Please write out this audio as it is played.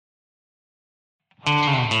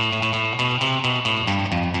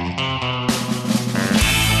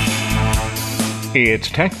It's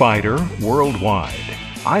TechBiter Worldwide.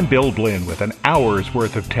 I'm Bill Blinn with an hour's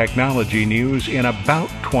worth of technology news in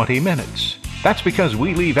about 20 minutes. That's because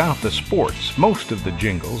we leave out the sports, most of the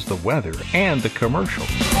jingles, the weather, and the commercials.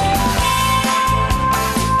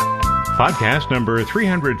 Podcast number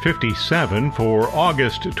 357 for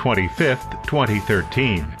August 25th,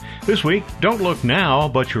 2013. This week, don't look now,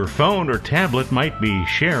 but your phone or tablet might be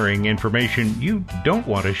sharing information you don't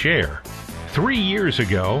want to share. 3 years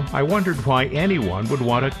ago, I wondered why anyone would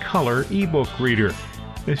want a color ebook reader.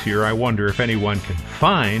 This year, I wonder if anyone can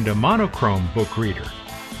find a monochrome book reader.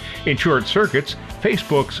 In short circuits,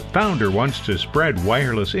 Facebook's founder wants to spread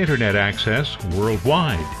wireless internet access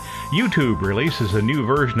worldwide. YouTube releases a new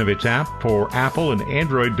version of its app for Apple and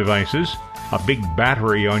Android devices. A big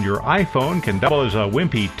battery on your iPhone can double as a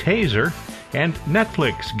wimpy taser. And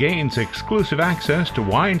Netflix gains exclusive access to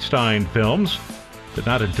Weinstein films, but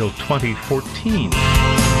not until 2014.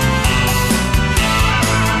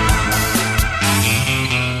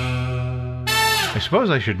 I suppose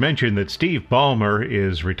I should mention that Steve Ballmer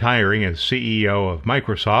is retiring as CEO of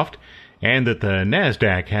Microsoft, and that the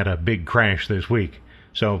NASDAQ had a big crash this week.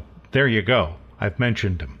 So there you go. I've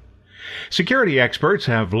mentioned him. Security experts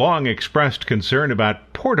have long expressed concern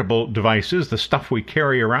about portable devices, the stuff we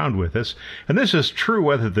carry around with us, and this is true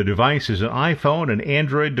whether the device is an iPhone, an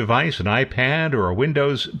Android device, an iPad, or a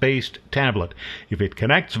Windows-based tablet. If it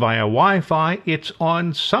connects via Wi-Fi, it's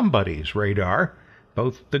on somebody's radar,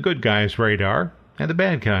 both the good guys' radar and the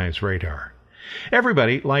bad guys' radar.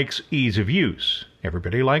 Everybody likes ease of use.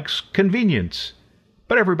 Everybody likes convenience.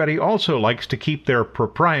 But everybody also likes to keep their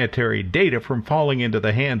proprietary data from falling into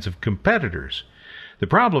the hands of competitors. The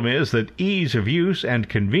problem is that ease of use and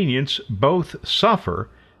convenience both suffer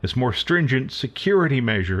as more stringent security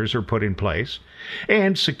measures are put in place,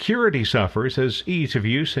 and security suffers as ease of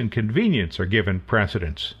use and convenience are given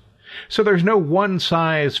precedence. So there's no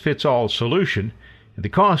one-size-fits-all solution. The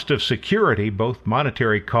cost of security, both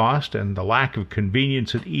monetary cost and the lack of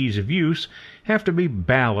convenience and ease of use, have to be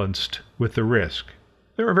balanced with the risk.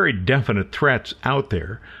 There are very definite threats out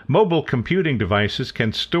there. Mobile computing devices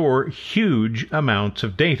can store huge amounts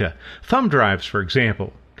of data. Thumb drives, for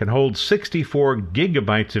example, can hold 64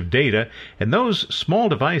 gigabytes of data, and those small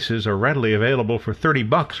devices are readily available for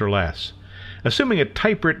 $30 or less. Assuming a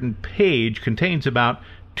typewritten page contains about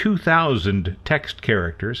 2,000 text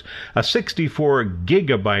characters, a 64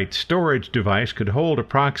 gigabyte storage device could hold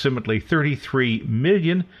approximately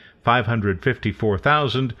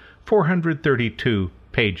 33,554,432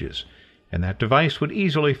 pages, and that device would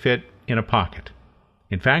easily fit in a pocket.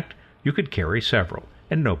 In fact, you could carry several,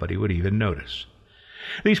 and nobody would even notice.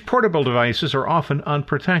 These portable devices are often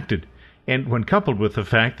unprotected, and when coupled with the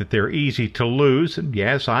fact that they're easy to lose, and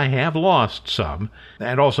yes, I have lost some,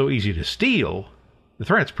 and also easy to steal, the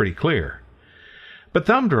threat's pretty clear. But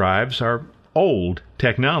thumb drives are old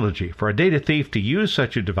technology. For a data thief to use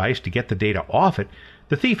such a device to get the data off it,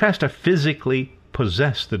 the thief has to physically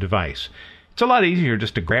possess the device. It's a lot easier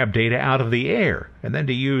just to grab data out of the air and then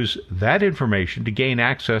to use that information to gain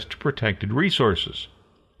access to protected resources.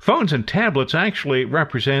 Phones and tablets actually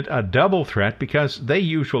represent a double threat because they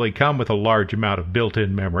usually come with a large amount of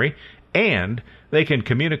built-in memory, and they can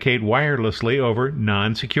communicate wirelessly over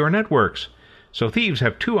non-secure networks. So thieves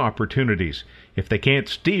have two opportunities. If they can't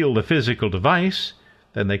steal the physical device,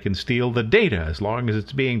 then they can steal the data as long as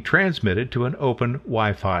it's being transmitted to an open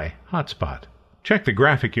Wi-Fi hotspot. Check the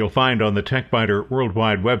graphic you'll find on the TechBiter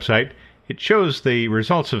Worldwide website. It shows the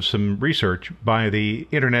results of some research by the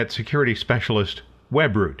Internet security specialist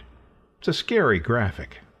Webroot. It's a scary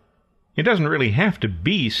graphic. It doesn't really have to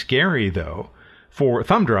be scary, though. For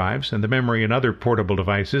thumb drives and the memory in other portable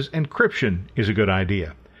devices, encryption is a good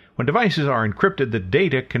idea. When devices are encrypted, the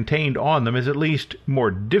data contained on them is at least more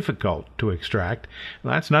difficult to extract.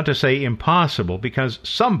 That's not to say impossible, because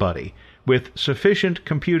somebody with sufficient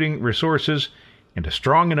computing resources and a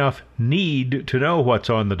strong enough need to know what's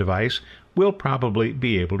on the device will probably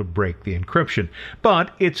be able to break the encryption.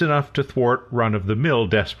 But it's enough to thwart run-of-the-mill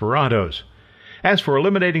desperados. As for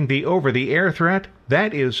eliminating the over-the-air threat,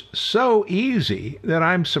 that is so easy that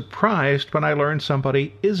I'm surprised when I learn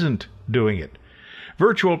somebody isn't doing it.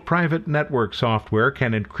 Virtual private network software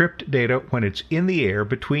can encrypt data when it's in the air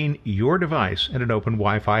between your device and an open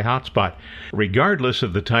Wi-Fi hotspot. Regardless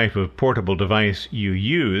of the type of portable device you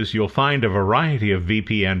use, you'll find a variety of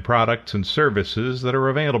VPN products and services that are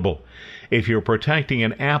available. If you're protecting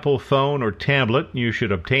an Apple phone or tablet, you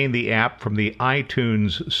should obtain the app from the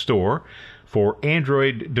iTunes Store. For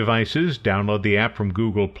Android devices, download the app from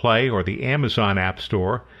Google Play or the Amazon App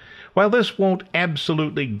Store. While this won't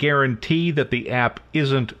absolutely guarantee that the app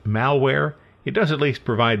isn't malware, it does at least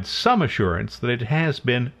provide some assurance that it has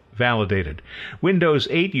been validated. Windows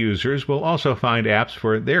 8 users will also find apps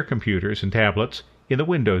for their computers and tablets in the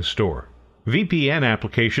Windows Store. VPN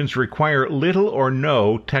applications require little or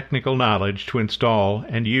no technical knowledge to install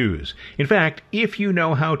and use. In fact, if you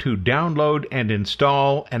know how to download and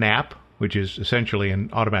install an app, which is essentially an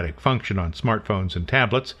automatic function on smartphones and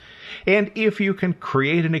tablets, and if you can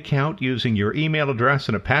create an account using your email address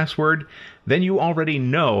and a password, then you already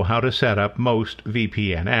know how to set up most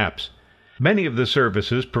VPN apps. Many of the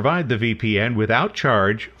services provide the VPN without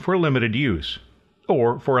charge for limited use,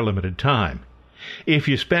 or for a limited time. If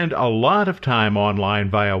you spend a lot of time online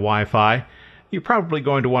via Wi-Fi, you're probably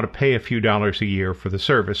going to want to pay a few dollars a year for the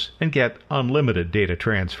service and get unlimited data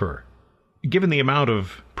transfer. Given the amount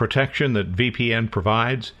of protection that VPN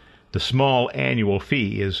provides, the small annual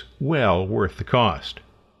fee is well worth the cost.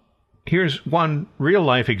 Here's one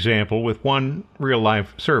real-life example with one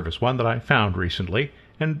real-life service, one that I found recently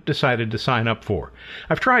and decided to sign up for.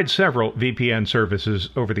 I've tried several VPN services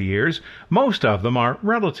over the years. Most of them are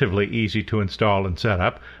relatively easy to install and set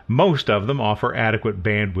up. Most of them offer adequate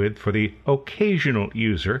bandwidth for the occasional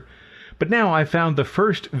user. But now I've found the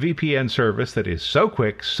first VPN service that is so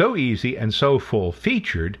quick, so easy, and so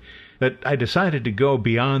full-featured that I decided to go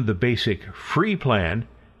beyond the basic free plan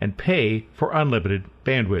and pay for unlimited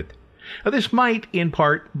bandwidth. Now, this might, in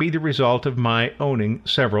part, be the result of my owning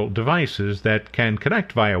several devices that can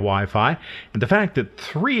connect via Wi-Fi, and the fact that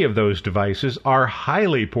 3 of those devices are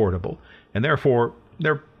highly portable, and therefore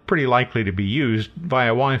they're pretty likely to be used via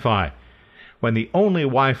Wi-Fi. When the only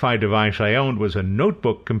Wi-Fi device I owned was a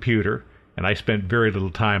notebook computer, and I spent very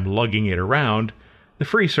little time lugging it around, the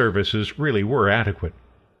free services really were adequate.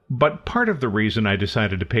 But part of the reason I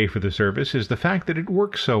decided to pay for the service is the fact that it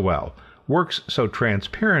works so well, works so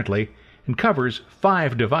transparently, and covers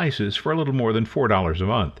 5 devices for a little more than $4 a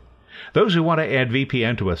month. Those who want to add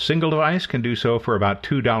VPN to a single device can do so for about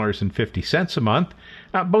 $2.50 a month.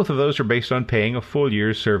 Both of those are based on paying a full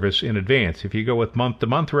year's service in advance. If you go with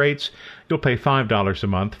month-to-month rates, you'll pay $5 a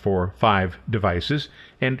month for 5 devices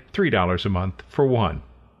and $3 a month for 1.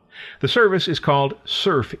 The service is called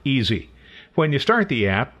Surf Easy. When you start the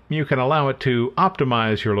app, you can allow it to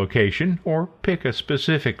optimize your location or pick a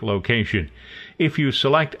specific location. If you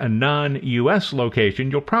select a non-U.S.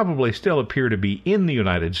 location, you'll probably still appear to be in the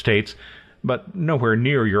United States, but nowhere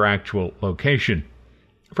near your actual location.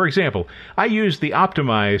 For example, I used the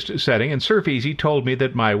optimized setting, and Surf Easy told me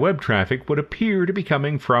that my web traffic would appear to be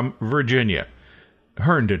coming from Virginia.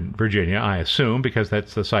 Herndon, Virginia, I assume, because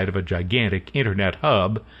that's the site of a gigantic internet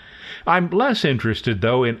hub. I'm less interested,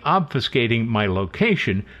 though, in obfuscating my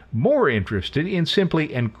location, more interested in simply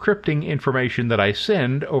encrypting information that I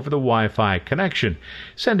send over the Wi-Fi connection.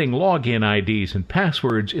 Sending login IDs and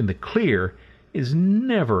passwords in the clear is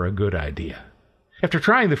never a good idea. After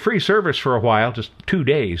trying the free service for a while, just 2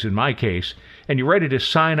 days in my case, and you're ready to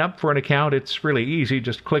sign up for an account, it's really easy.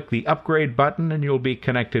 Just click the upgrade button and you'll be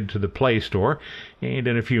connected to the Play Store. And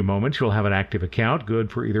in a few moments, you'll have an active account,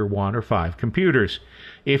 good for either 1 or 5 computers.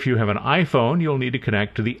 If you have an iPhone, you'll need to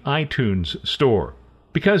connect to the iTunes Store.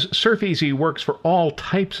 Because Surf Easy works for all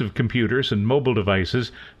types of computers and mobile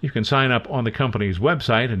devices, you can sign up on the company's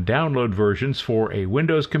website and download versions for a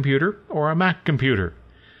Windows computer or a Mac computer.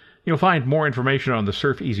 You'll find more information on the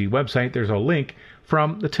Surf Easy website. There's a link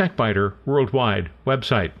from the TechBiter Worldwide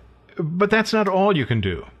website. But that's not all you can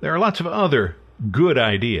do. There are lots of other good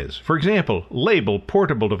ideas. For example, label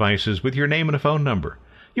portable devices with your name and a phone number.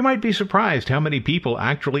 You might be surprised how many people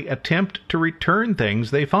actually attempt to return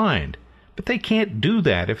things they find. But they can't do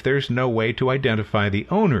that if there's no way to identify the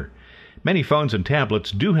owner. Many phones and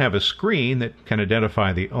tablets do have a screen that can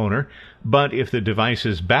identify the owner, but if the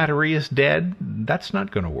device's battery is dead, that's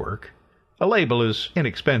not going to work. A label is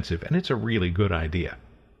inexpensive, and it's a really good idea.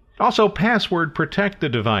 Also, password protect the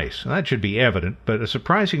device. That should be evident, but a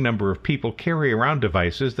surprising number of people carry around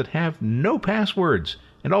devices that have no passwords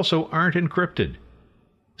and also aren't encrypted.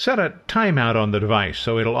 Set a timeout on the device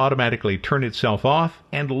so it'll automatically turn itself off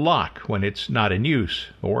and lock when it's not in use,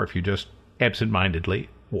 or if you just absent-mindedly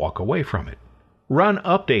walk away from it. Run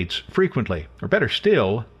updates frequently, or better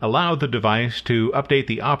still, allow the device to update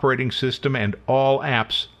the operating system and all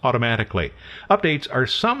apps automatically. Updates are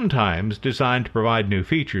sometimes designed to provide new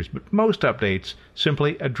features, but most updates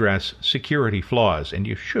simply address security flaws, and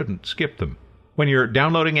you shouldn't skip them. When you're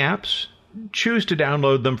downloading apps, choose to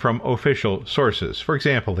download them from official sources. For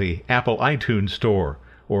example, the Apple iTunes Store,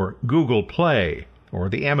 or Google Play, or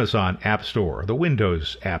the Amazon App Store, or the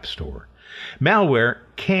Windows App Store. Malware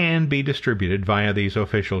can be distributed via these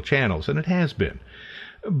official channels, and it has been.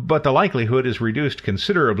 But the likelihood is reduced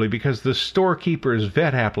considerably because the storekeepers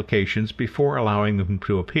vet applications before allowing them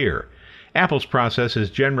to appear. Apple's process is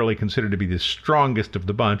generally considered to be the strongest of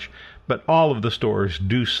the bunch, but all of the stores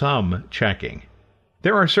do some checking.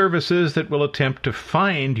 There are services that will attempt to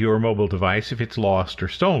find your mobile device if it's lost or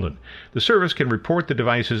stolen. The service can report the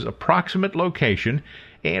device's approximate location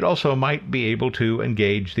and also might be able to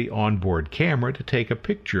engage the onboard camera to take a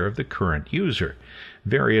picture of the current user.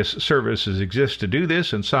 Various services exist to do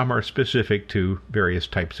this, and some are specific to various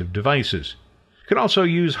types of devices. You can also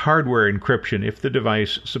use hardware encryption if the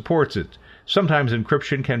device supports it. Sometimes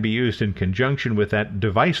encryption can be used in conjunction with that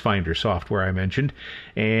device finder software I mentioned,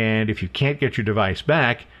 and if you can't get your device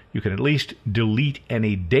back, you can at least delete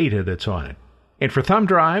any data that's on it. And for thumb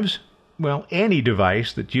drives, well, any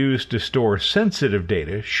device that's used to store sensitive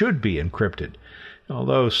data should be encrypted.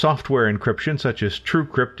 Although software encryption such as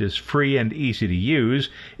TrueCrypt is free and easy to use,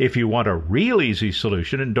 if you want a real easy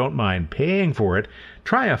solution and don't mind paying for it,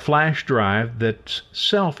 try a flash drive that's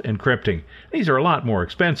self-encrypting. These are a lot more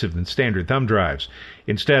expensive than standard thumb drives.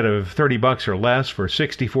 Instead of $30 or less for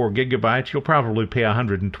 64 gigabytes, you'll probably pay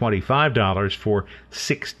 $125 for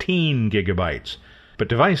 16 gigabytes. But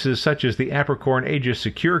devices such as the Apricorn Aegis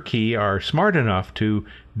Secure Key are smart enough to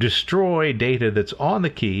destroy data that's on the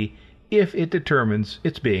key if it determines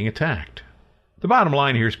it's being attacked. The bottom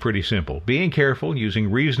line here is pretty simple. Being careful,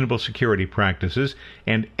 using reasonable security practices,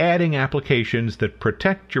 and adding applications that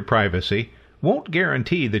protect your privacy won't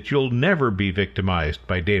guarantee that you'll never be victimized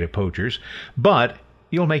by data poachers, but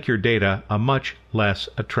you'll make your data a much less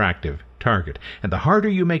attractive target. And the harder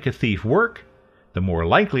you make a thief work, the more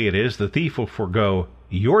likely it is the thief will forgo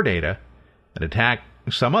your data and attack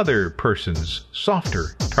some other person's softer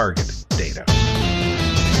target data.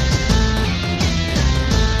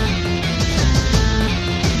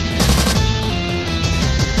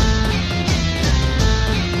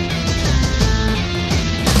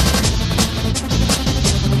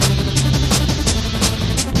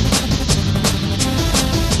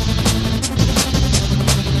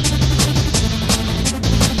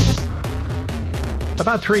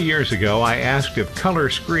 About 3 years ago, I asked if color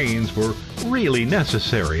screens were really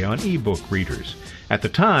necessary on e-book readers. At the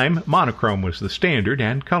time, monochrome was the standard,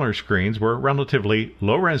 and color screens were relatively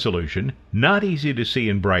low resolution, not easy to see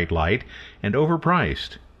in bright light, and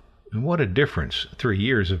overpriced. And what a difference 3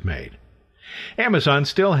 years have made. Amazon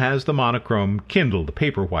still has the monochrome Kindle, the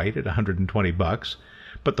Paperwhite, at $120,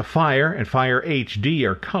 but the Fire and Fire HD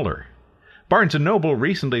are color. Barnes & Noble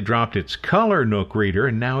recently dropped its Color Nook reader,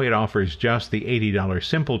 and now it offers just the $80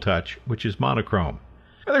 Simple Touch, which is monochrome.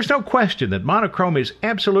 Now, there's no question that monochrome is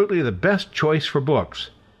absolutely the best choice for books,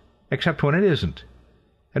 except when it isn't.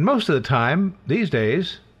 And most of the time, these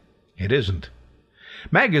days, it isn't.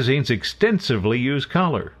 Magazines extensively use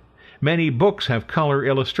color. Many books have color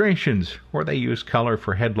illustrations, or they use color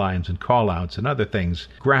for headlines and callouts and other things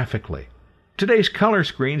graphically. Today's color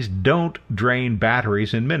screens don't drain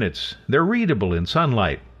batteries in minutes. They're readable in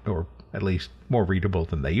sunlight, or at least more readable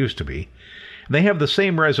than they used to be. They have the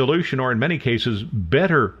same resolution, or in many cases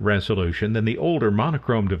better resolution, than the older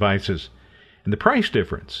monochrome devices. And the price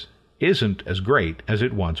difference isn't as great as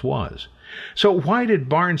it once was. So why did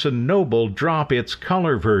Barnes & Noble drop its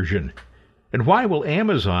color version? And why will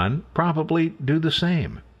Amazon probably do the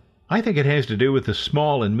same? I think it has to do with the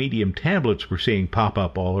small and medium tablets we're seeing pop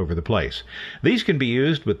up all over the place. These can be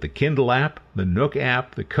used with the Kindle app, the Nook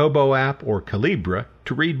app, the Kobo app, or Calibra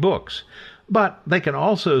to read books. But they can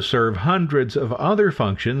also serve hundreds of other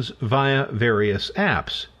functions via various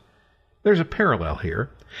apps. There's a parallel here.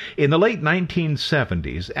 In the late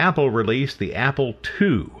 1970s, Apple released the Apple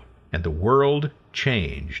II, and the world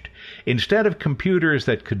changed. Instead of computers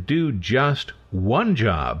that could do just one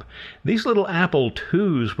job, these little Apple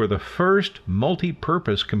IIs were the first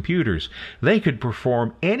multi-purpose computers. They could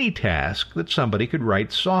perform any task that somebody could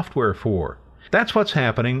write software for. That's what's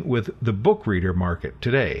happening with the book reader market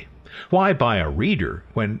today. Why buy a reader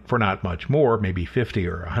when, for not much more, maybe $50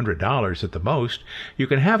 or $100 at the most, you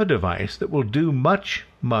can have a device that will do much,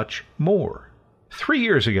 much more? 3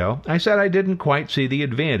 years ago, I said I didn't quite see the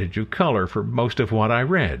advantage of color for most of what I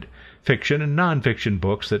read. Fiction and nonfiction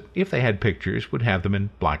books that, if they had pictures, would have them in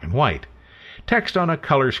black and white. Text on a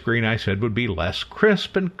color screen, I said, would be less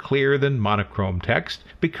crisp and clear than monochrome text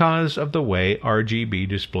because of the way RGB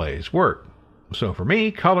displays work. So for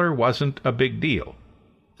me, color wasn't a big deal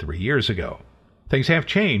 3 years ago. Things have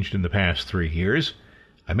changed in the past 3 years.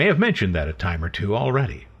 I may have mentioned that a time or two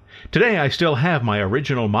already. Today I still have my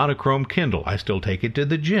original monochrome Kindle. I still take it to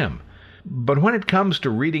the gym. But when it comes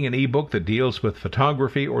to reading an ebook that deals with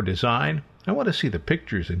photography or design, I want to see the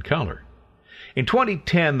pictures in color. In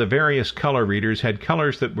 2010, the various color readers had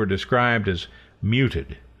colors that were described as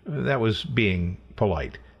muted. That was being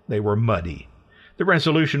polite. They were muddy. The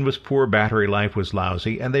resolution was poor, battery life was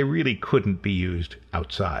lousy, and they really couldn't be used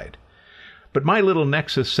outside. But my little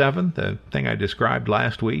Nexus 7, the thing I described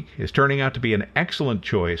last week, is turning out to be an excellent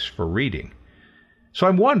choice for reading. So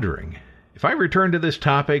I'm wondering, if I return to this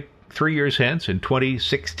topic 3 years hence in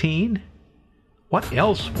 2016, what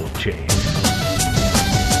else will change?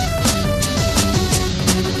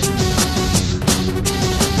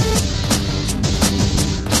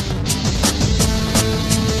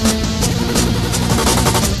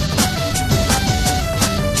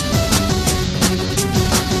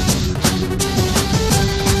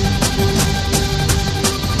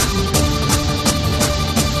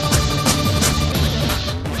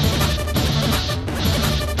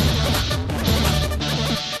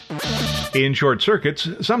 In short circuits,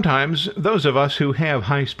 sometimes those of us who have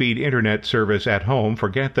high-speed internet service at home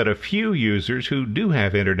forget that a few users who do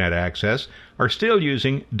have internet access are still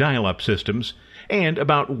using dial-up systems, and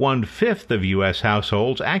about 1/5 of U.S.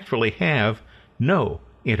 households actually have no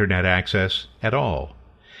internet access at all.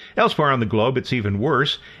 Elsewhere on the globe, it's even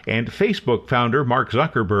worse, and Facebook founder Mark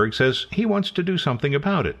Zuckerberg says he wants to do something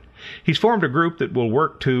about it. He's formed a group that will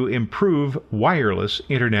work to improve wireless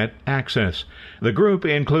internet access. The group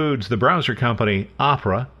includes the browser company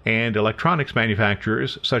Opera and electronics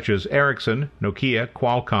manufacturers such as Ericsson, Nokia,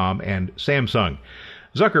 Qualcomm, and Samsung.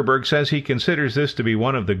 Zuckerberg says he considers this to be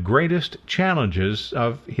one of the greatest challenges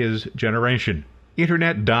of his generation.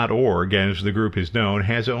 Internet.org, as the group is known,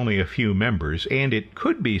 has only a few members, and it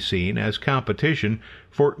could be seen as competition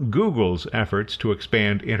for Google's efforts to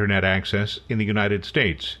expand internet access in the United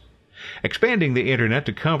States. Expanding the internet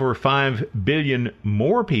to cover 5 billion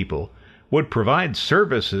more people would provide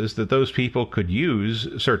services that those people could use,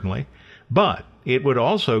 certainly, but it would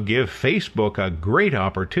also give Facebook a great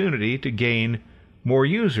opportunity to gain more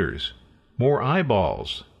users, more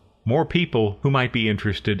eyeballs, more people who might be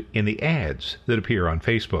interested in the ads that appear on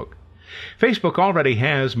Facebook. Facebook already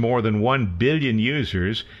has more than 1 billion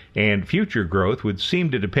users, and future growth would seem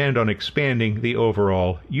to depend on expanding the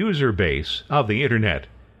overall user base of the Internet.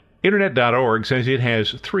 Internet.org says it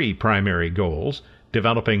has 3 primary goals: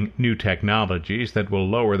 developing new technologies that will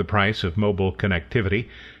lower the price of mobile connectivity,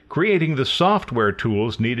 creating the software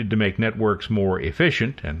tools needed to make networks more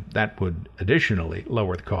efficient, and that would additionally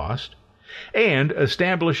lower the cost, and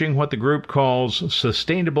establishing what the group calls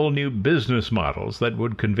sustainable new business models that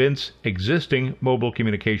would convince existing mobile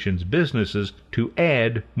communications businesses to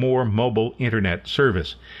add more mobile internet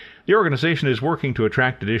service. The organization is working to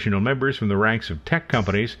attract additional members from the ranks of tech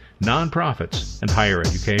companies, nonprofits, and higher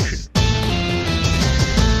education.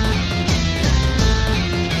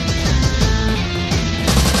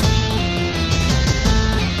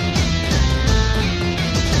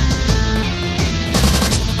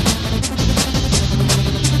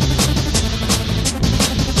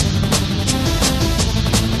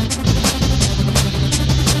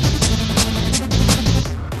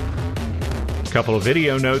 Couple of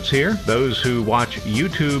video notes here. Those who watch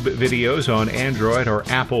YouTube videos on Android or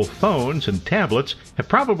Apple phones and tablets have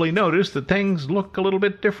probably noticed that things look a little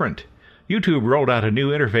bit different. YouTube rolled out a new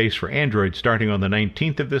interface for Android starting on the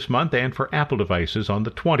 19th of this month and for Apple devices on the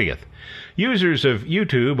 20th. Users of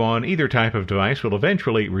YouTube on either type of device will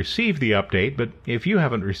eventually receive the update, but if you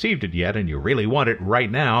haven't received it yet and you really want it right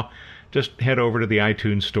now, just head over to the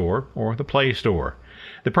iTunes Store or the Play Store.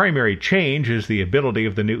 The primary change is the ability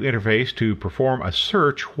of the new interface to perform a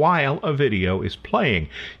search while a video is playing.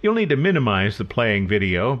 You'll need to minimize the playing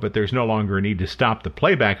video, but there's no longer a need to stop the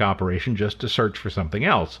playback operation just to search for something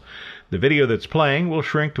else. The video that's playing will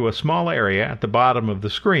shrink to a small area at the bottom of the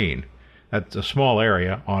screen. That's a small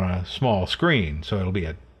area on a small screen, so it'll be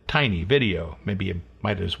a tiny video. Maybe you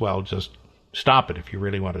might as well just stop it if you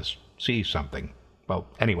really want to see something. Well,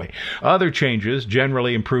 anyway, other changes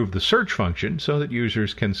generally improve the search function so that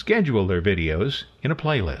users can schedule their videos in a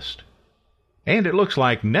playlist. And it looks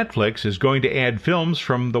like Netflix is going to add films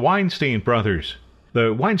from the Weinstein brothers.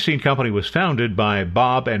 The Weinstein Company was founded by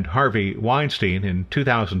Bob and Harvey Weinstein in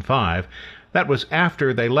 2005. That was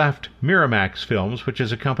after they left Miramax Films, which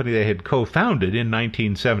is a company they had co-founded in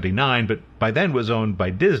 1979, but by then was owned by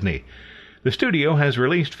Disney. The studio has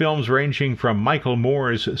released films ranging from Michael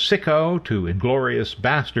Moore's Sicko to Inglourious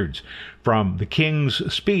Bastards, from The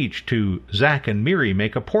King's Speech to Zack and Miri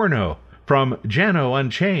Make a Porno, from Jano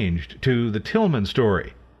Unchanged to The Tillman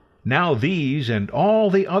Story. Now these and all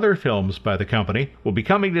the other films by the company will be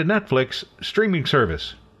coming to Netflix streaming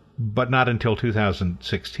service, but not until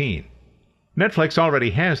 2016. Netflix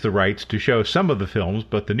already has the rights to show some of the films,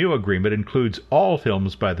 but the new agreement includes all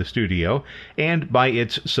films by the studio and by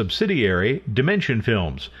its subsidiary, Dimension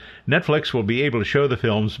Films. Netflix will be able to show the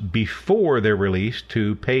films before they're released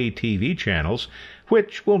to pay TV channels,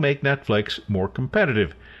 which will make Netflix more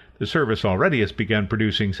competitive. The service already has begun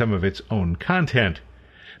producing some of its own content.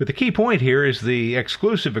 But the key point here is the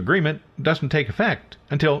exclusive agreement doesn't take effect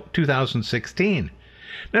until 2016.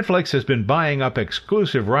 Netflix has been buying up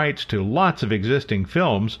exclusive rights to lots of existing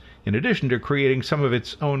films, in addition to creating some of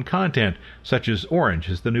its own content, such as Orange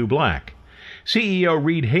is the New Black. CEO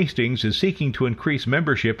Reed Hastings is seeking to increase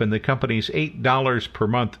membership in the company's $8 per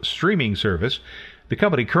month streaming service. The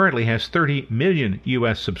company currently has 30 million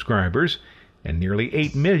U.S. subscribers and nearly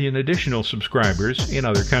 8 million additional subscribers in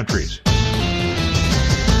other countries.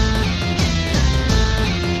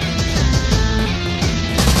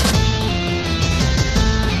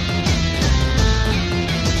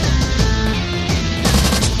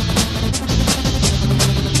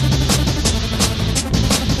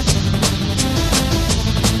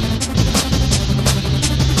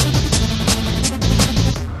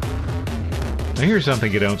 Now here's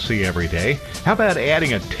something you don't see every day. How about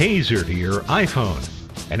adding a taser to your iPhone?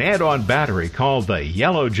 An add-on battery called the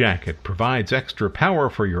Yellow Jacket provides extra power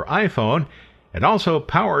for your iPhone and also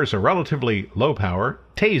powers a relatively low-power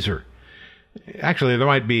taser. Actually, there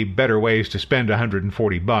might be better ways to spend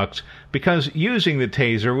 $140 because using the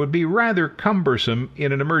taser would be rather cumbersome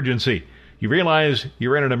in an emergency. You realize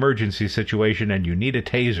you're in an emergency situation and you need a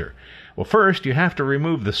taser. Well, first, you have to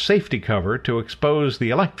remove the safety cover to expose the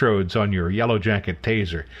electrodes on your Yellow Jacket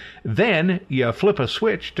taser. Then, you flip a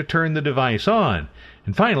switch to turn the device on.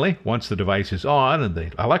 And finally, once the device is on and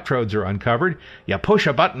the electrodes are uncovered, you push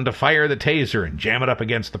a button to fire the taser and jam it up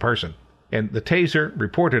against the person. And the taser,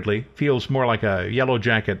 reportedly, feels more like a Yellow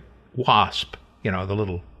Jacket wasp. You know, the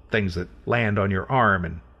little things that land on your arm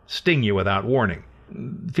and sting you without warning.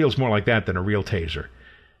 It feels more like that than a real taser.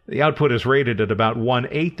 The output is rated at about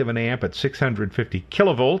 1/8 of an amp at 650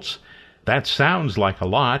 kilovolts. That sounds like a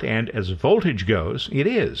lot, and as voltage goes, it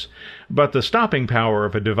is. But the stopping power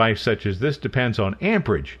of a device such as this depends on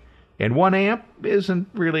amperage, and 1 amp isn't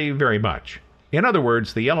really very much. In other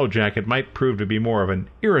words, the Yellow Jacket might prove to be more of an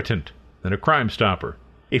irritant than a crime stopper.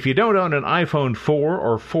 If you don't own an iPhone 4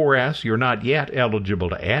 or 4S, you're not yet eligible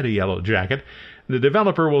to add a Yellow Jacket. The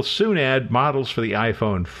developer will soon add models for the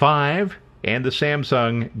iPhone 5 and the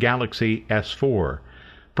Samsung Galaxy S4.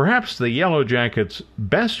 Perhaps the Yellow Jacket's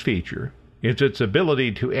best feature is its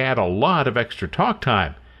ability to add a lot of extra talk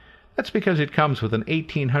time. That's because it comes with an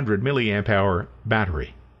 1800 milliamp hour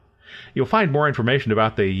battery. You'll find more information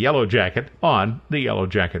about the Yellow Jacket on the Yellow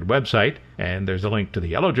Jacket website, and there's a link to the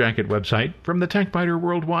Yellow Jacket website from the TechBiter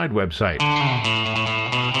Worldwide website.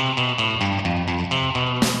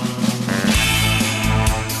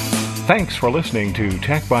 Thanks for listening to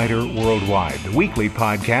TechBiter Worldwide, the weekly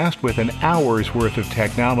podcast with an hour's worth of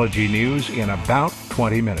technology news in about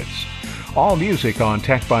 20 minutes. All music on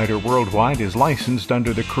TechBiter Worldwide is licensed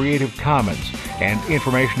under the Creative Commons, and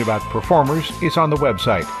information about performers is on the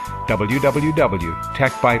website,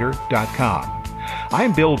 www.techbiter.com.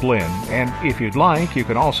 I'm Bill Blinn, and if you'd like, you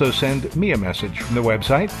can also send me a message from the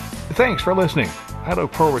website. Thanks for listening. I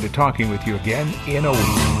look forward to talking with you again in a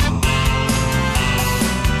week.